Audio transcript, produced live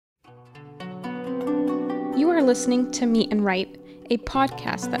are listening to Meet and Write, a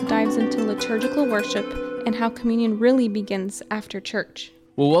podcast that dives into liturgical worship and how communion really begins after church.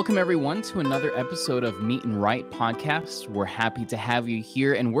 Well, welcome everyone to another episode of Meet and Write podcast. We're happy to have you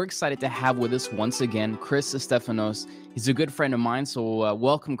here, and we're excited to have with us once again Chris Estefanos. He's a good friend of mine, so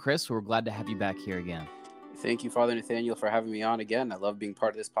welcome, Chris. We're glad to have you back here again. Thank you, Father Nathaniel, for having me on again. I love being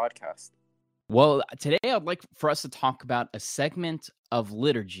part of this podcast. Well, today I'd like for us to talk about a segment of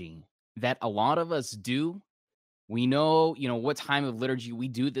liturgy that a lot of us do. We know, what time of liturgy we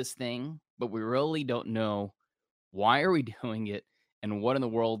do this thing, but we really don't know why are we doing it and what in the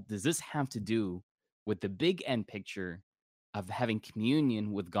world does this have to do with the big end picture of having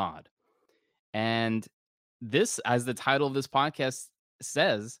communion with God. And this, as the title of this podcast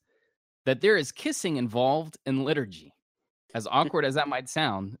says, that there is kissing involved in liturgy. As awkward as that might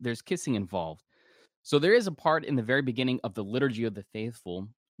sound, there's kissing involved. So there is a part in the very beginning of the Liturgy of the Faithful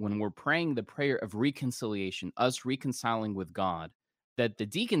when we're praying the prayer of reconciliation, us reconciling with God, that the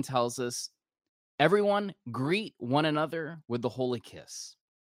deacon tells us, everyone greet one another with the holy kiss.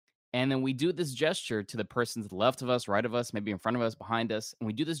 And then we do this gesture to the person to the left of us, right of us, maybe in front of us, behind us, and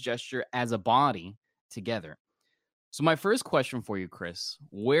we do this gesture as a body together. So my first question for you, Chris,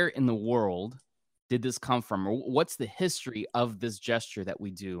 where in the world did this come from? Or what's the history of this gesture that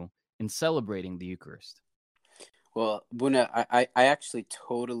we do in celebrating the Eucharist? Well, Buna, I actually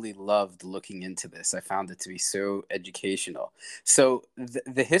totally loved looking into this. I found it to be so educational. So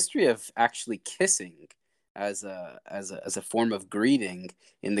the history of actually kissing as a form of greeting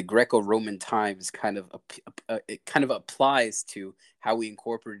in the Greco-Roman times it kind of applies to how we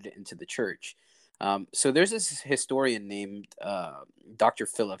incorporated it into the church. So there's this historian named Dr.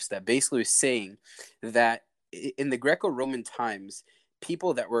 Phillips that basically was saying that in the Greco-Roman times,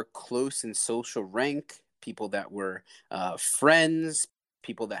 people that were close in social rank, people that were friends,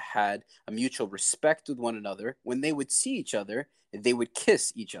 people that had a mutual respect with one another, when they would see each other, they would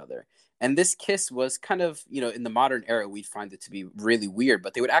kiss each other. And this kiss was kind of, in the modern era, we find it to be really weird,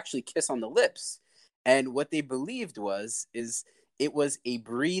 but they would actually kiss on the lips. And what they believed is it was a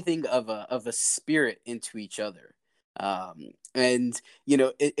breathing of a spirit into each other. It's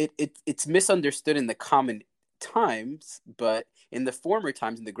misunderstood in the common times, but in the former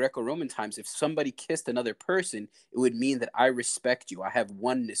times, in the Greco-Roman times, if somebody kissed another person, it would mean that I respect you, I have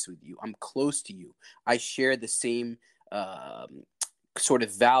oneness with you, I'm close to you, I share the same sort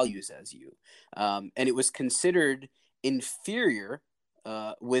of values as you, and it was considered inferior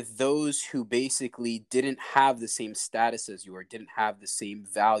with those who basically didn't have the same status as you or didn't have the same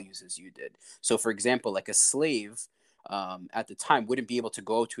values as you did. So, for example, like a slave at the time wouldn't be able to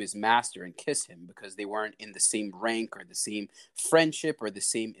go to his master and kiss him because they weren't in the same rank or the same friendship or the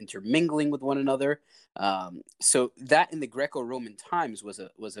same intermingling with one another. So that in the Greco-Roman times was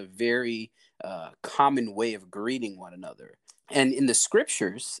a very common way of greeting one another. And in the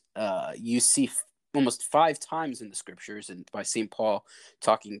scriptures, you see almost 5 times in the scriptures, and by St. Paul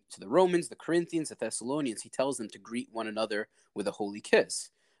talking to the Romans, the Corinthians, the Thessalonians, he tells them to greet one another with a holy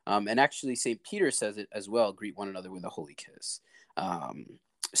kiss. And actually, St. Peter says it as well, greet one another with a holy kiss.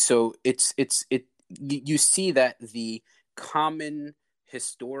 So you see that the common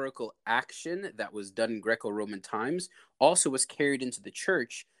historical action that was done in Greco-Roman times also was carried into the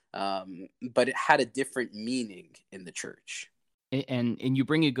church, but it had a different meaning in the church. And you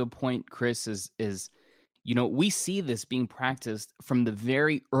bring a good point, Chris, is we see this being practiced from the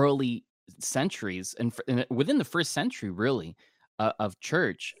very early centuries and within the first century, really, of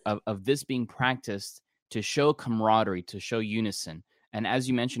church, of this being practiced to show camaraderie, to show unison. And as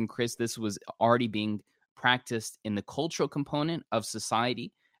you mentioned, Chris, this was already being practiced in the cultural component of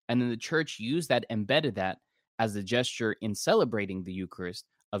society. And then the church used that, embedded that as a gesture in celebrating the Eucharist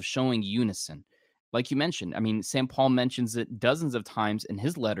of showing unison. Like you mentioned, St. Paul mentions it dozens of times in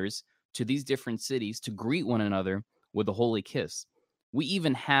his letters to these different cities to greet one another with a holy kiss. We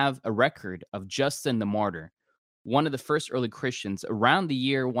even have a record of Justin the Martyr, one of the first early Christians, around the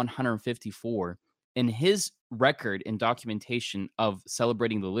year 154. In his record and documentation of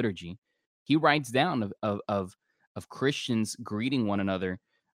celebrating the liturgy, he writes down of Christians greeting one another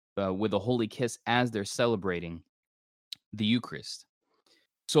with a holy kiss as they're celebrating the Eucharist.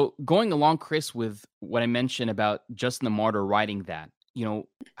 So going along, Chris, with what I mentioned about Justin the Martyr writing that,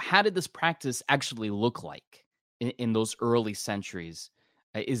 how did this practice actually look like in those early centuries?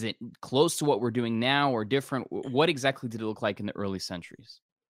 Is it close to what we're doing now or different? What exactly did it look like in the early centuries?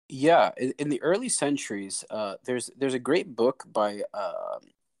 Yeah, in the early centuries, there's a great book by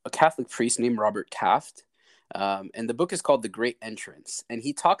a Catholic priest named Robert Taft. And the book is called The Great Entrance. And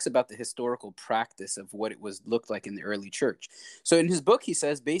he talks about the historical practice of what it looked like in the early church. So in his book, he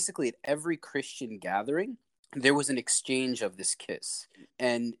says basically at every Christian gathering, there was an exchange of this kiss.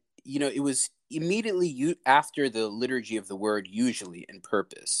 And, it was immediately after the liturgy of the word, usually in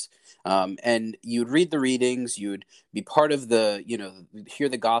purpose. And you'd read the readings, you'd be part of you'd hear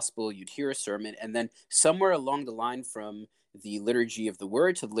the gospel, you'd hear a sermon, and then somewhere along the line from the liturgy of the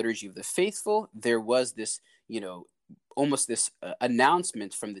word to the liturgy of the faithful, there was this, almost this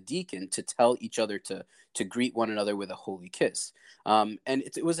announcement from the deacon to tell each other to greet one another with a holy kiss. And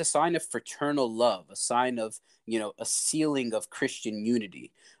it was a sign of fraternal love, a sign of, a sealing of Christian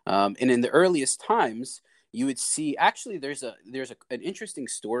unity. And in the earliest times, you would see, actually, there's an interesting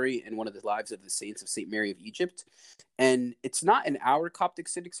story in one of the lives of the saints of St. Mary of Egypt. And it's not in our Coptic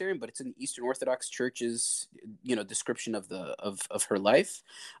Synaxarium, but it's in the Eastern Orthodox Church's, description of her life.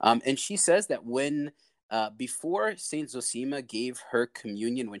 And she says that when before Saint Zosima gave her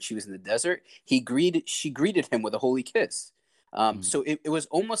communion when she was in the desert, she greeted him with a holy kiss. So it was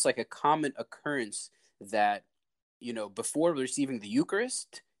almost like a common occurrence that, before receiving the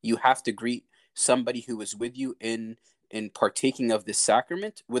Eucharist, you have to greet somebody who was with you in partaking of this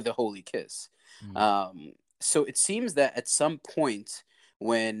sacrament with a holy kiss. So it seems that at some point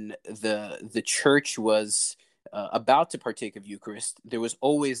when the church was about to partake of Eucharist, there was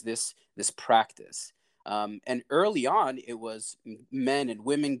always this practice. And early on, it was men and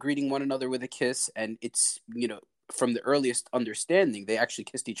women greeting one another with a kiss. And it's, from the earliest understanding, they actually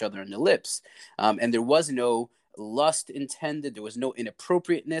kissed each other on the lips. And there was no lust intended. There was no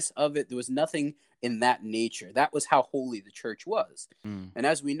inappropriateness of it. There was nothing in that nature. That was how holy the church was. And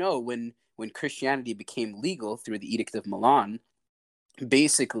as we know, when Christianity became legal through the Edict of Milan,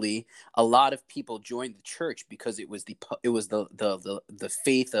 basically a lot of people joined the church because it was the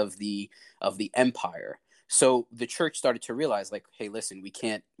faith of the empire. So the church started to realize, like, hey, listen, we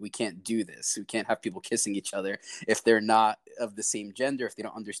can't do this. We can't have people kissing each other if they're not of the same gender, if they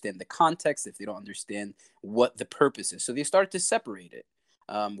don't understand the context, if they don't understand what the purpose is. So they started to separate it,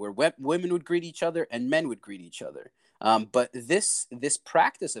 where women would greet each other and men would greet each other. But this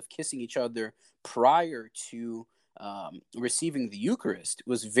practice of kissing each other prior to receiving the Eucharist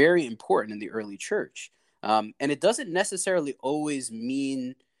was very important in the early church. And it doesn't necessarily always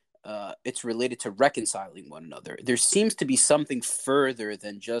mean it's related to reconciling one another. There seems to be something further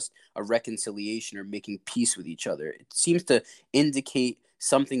than just a reconciliation or making peace with each other. It seems to indicate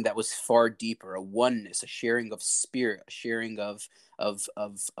something that was far deeper, a oneness, a sharing of spirit, a sharing of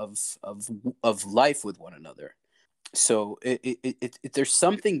life with one another. So there's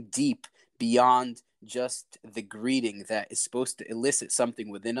something deep beyond just the greeting that is supposed to elicit something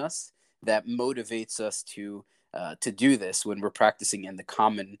within us that motivates us to do this when we're practicing in the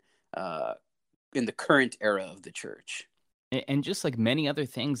current era of the church. And just like many other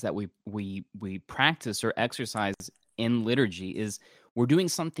things that we practice or exercise in liturgy, is we're doing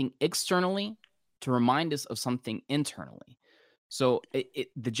something externally to remind us of something internally. So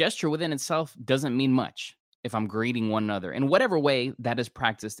the gesture within itself doesn't mean much if I'm greeting one another in whatever way that is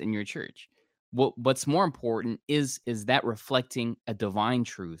practiced in your church. What's more important is that reflecting a divine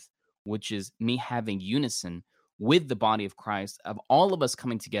truth, which is me having unison with the body of Christ, of all of us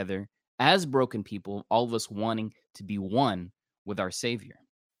coming together as broken people, all of us wanting to be one with our Savior.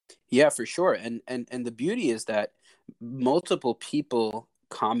 Yeah, for sure. And the beauty is that multiple people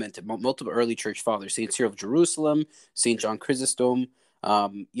commented, multiple early church fathers, Saint Cyril of Jerusalem, Saint John Chrysostom.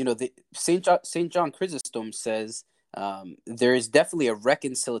 Saint John Chrysostom says there is definitely a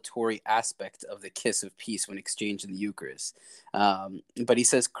reconciliatory aspect of the kiss of peace when exchanged in the Eucharist. But he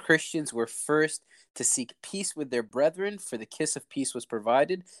says Christians were first to seek peace with their brethren, for the kiss of peace was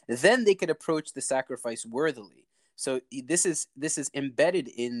provided. Then they could approach the sacrifice worthily. So this is embedded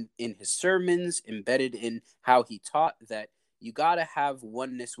in his sermons, embedded in how he taught that you got to have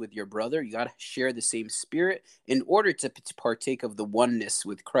oneness with your brother. You got to share the same spirit in order to partake of the oneness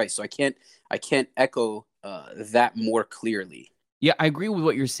with Christ. So I can't echo that more clearly. Yeah, I agree with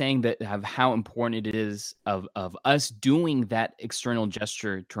what you're saying, that of how important it is of us doing that external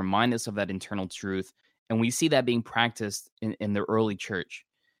gesture to remind us of that internal truth. And we see that being practiced in the early church.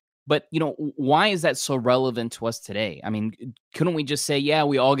 But, why is that so relevant to us today? I mean, couldn't we just say, yeah,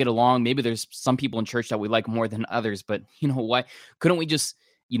 we all get along? Maybe there's some people in church that we like more than others, but why couldn't we just,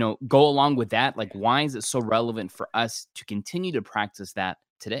 go along with that? Like, why is it so relevant for us to continue to practice that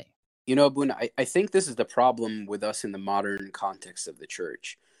today? Abuna, I think this is the problem with us in the modern context of the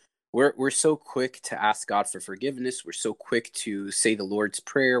church. We're so quick to ask God for forgiveness. We're so quick to say the Lord's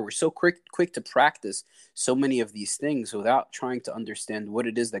Prayer. We're so quick to practice so many of these things without trying to understand what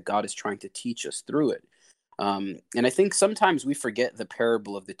it is that God is trying to teach us through it. And I think sometimes we forget the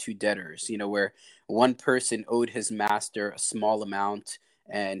parable of the two debtors, where one person owed his master a small amount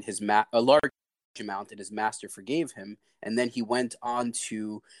and a large amount, and his master forgave him. And then he went on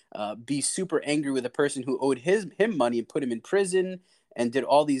to be super angry with a person who owed him money and put him in prison and did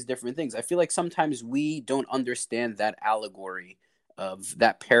all these different things. I feel like sometimes we don't understand that allegory of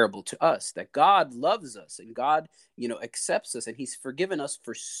that parable to us, that God loves us and God, accepts us, and he's forgiven us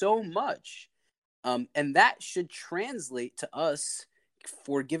for so much. And that should translate to us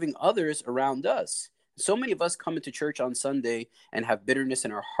forgiving others around us. So many of us come into church on Sunday and have bitterness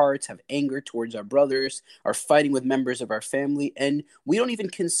in our hearts, have anger towards our brothers, are fighting with members of our family, and we don't even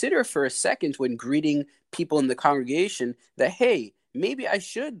consider for a second when greeting people in the congregation that, hey, maybe I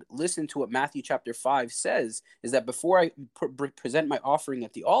should listen to what Matthew chapter 5 says, is that before I present my offering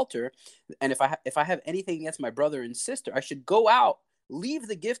at the altar, and if I have anything against my brother and sister, I should go out, leave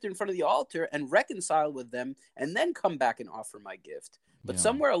the gift in front of the altar and reconcile with them, and then come back and offer my gift. But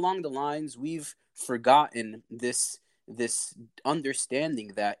somewhere along the lines, we've forgotten this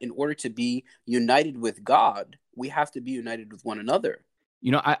understanding that in order to be united with God, we have to be united with one another.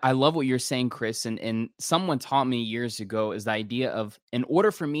 I love what you're saying, Chris, and someone taught me years ago is the idea of, in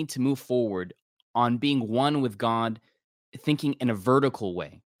order for me to move forward on being one with God, thinking in a vertical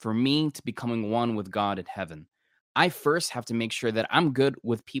way, for me to becoming one with God in heaven, I first have to make sure that I'm good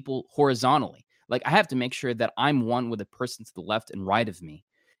with people horizontally. Like, I have to make sure that I'm one with the person to the left and right of me.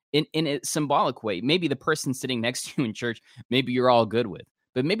 In a symbolic way, maybe the person sitting next to you in church, maybe you're all good with,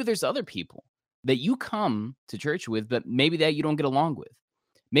 but maybe there's other people that you come to church with, but maybe that you don't get along with.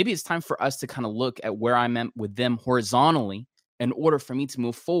 Maybe it's time for us to kind of look at where I'm at with them horizontally in order for me to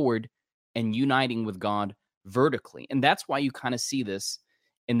move forward and uniting with God vertically. And that's why you kind of see this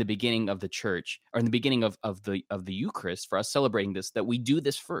in the beginning of the church, or in the beginning of the Eucharist, for us celebrating this, that we do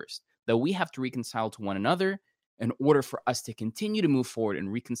this first, that we have to reconcile to one another in order for us to continue to move forward in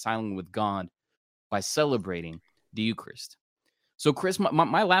reconciling with God by celebrating the Eucharist. So, Chris,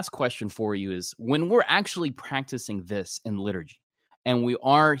 my last question for you is, when we're actually practicing this in liturgy, and we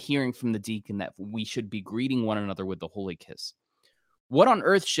are hearing from the deacon that we should be greeting one another with the holy kiss, what on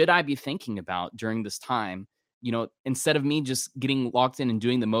earth should I be thinking about during this time? Instead of me just getting locked in and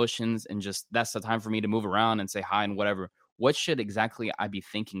doing the motions and just, that's the time for me to move around and say hi and whatever, what should exactly I be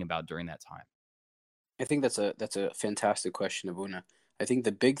thinking about during that time? I think that's a fantastic question, Abuna. I think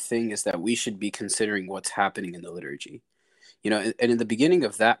the big thing is that we should be considering what's happening in the liturgy. And in the beginning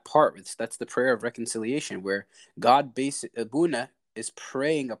of that part, that's the prayer of reconciliation, where Abuna is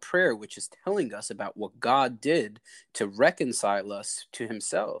praying a prayer which is telling us about what God did to reconcile us to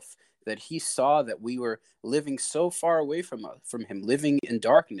himself, that he saw that we were living so far away from him, living in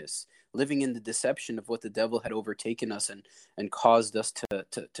darkness, living in the deception of what the devil had overtaken us and caused us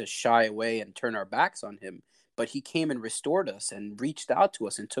to shy away and turn our backs on him. But he came and restored us and reached out to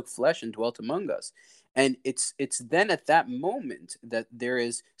us and took flesh and dwelt among us. And it's then at that moment that there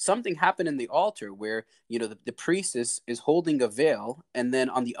is something happen in the altar where, the priest is holding a veil, and then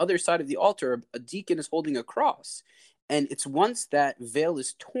on the other side of the altar, a deacon is holding a cross. And it's once that veil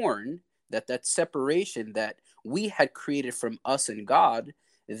is torn, that separation that we had created from us and God,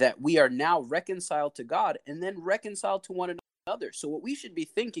 that we are now reconciled to God and then reconciled to one another. So what we should be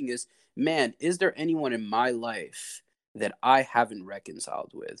thinking is, man, is there anyone in my life that I haven't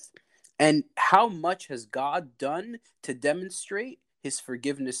reconciled with? And how much has God done to demonstrate his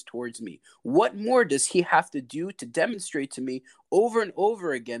forgiveness towards me? What more does he have to do to demonstrate to me over and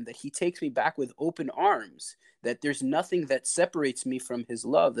over again that he takes me back with open arms, that there's nothing that separates me from his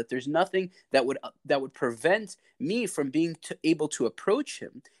love, that there's nothing that would prevent me from being able to approach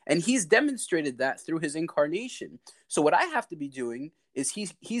him? And he's demonstrated that through his incarnation. So what I have to be doing is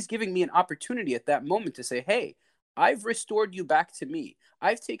he's giving me an opportunity at that moment to say, hey, I've restored you back to me.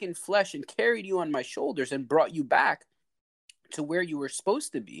 I've taken flesh and carried you on my shoulders and brought you back to where you were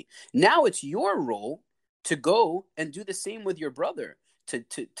supposed to be. Now it's your role to go and do the same with your brother,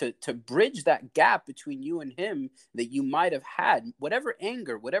 to bridge that gap between you and him that you might have had. Whatever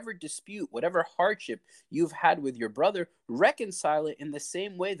anger, whatever dispute, whatever hardship you've had with your brother, reconcile it in the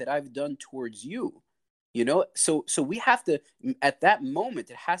same way that I've done towards you. So we have to, at that moment,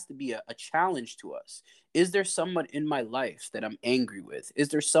 it has to be a challenge to us. Is there someone in my life that I'm angry with? Is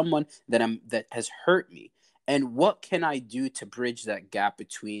there someone that has hurt me? And what can I do to bridge that gap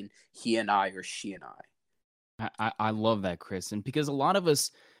between he and I, or she and I? I love that, Chris. And because a lot of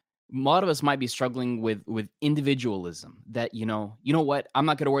us might be struggling with individualism, that, you know what, I'm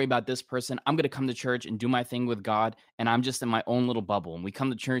not going to worry about this person. I'm going to come to church and do my thing with God, and I'm just in my own little bubble. And we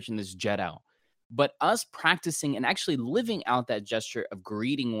come to church and this jet out. But us practicing and actually living out that gesture of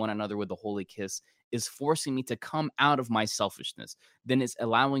greeting one another with the holy kiss is forcing me to come out of my selfishness. Then it's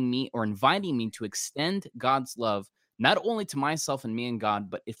allowing me or inviting me to extend God's love, not only to myself and me and God,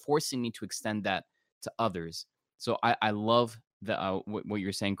 but it forcing me to extend that to others. So I love what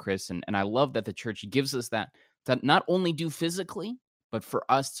you're saying, Chris, and I love that the church gives us that not only do physically, but for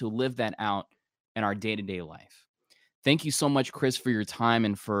us to live that out in our day-to-day life. Thank you so much, Chris, for your time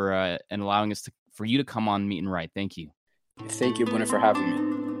and for and allowing us for you to come on Meet and Write. Thank you. Thank you, Abuna, for having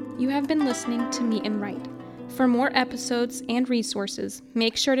me. You have been listening to Meet and Write. For more episodes and resources,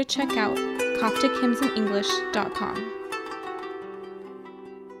 make sure to check out CopticHymnsInEnglish.com.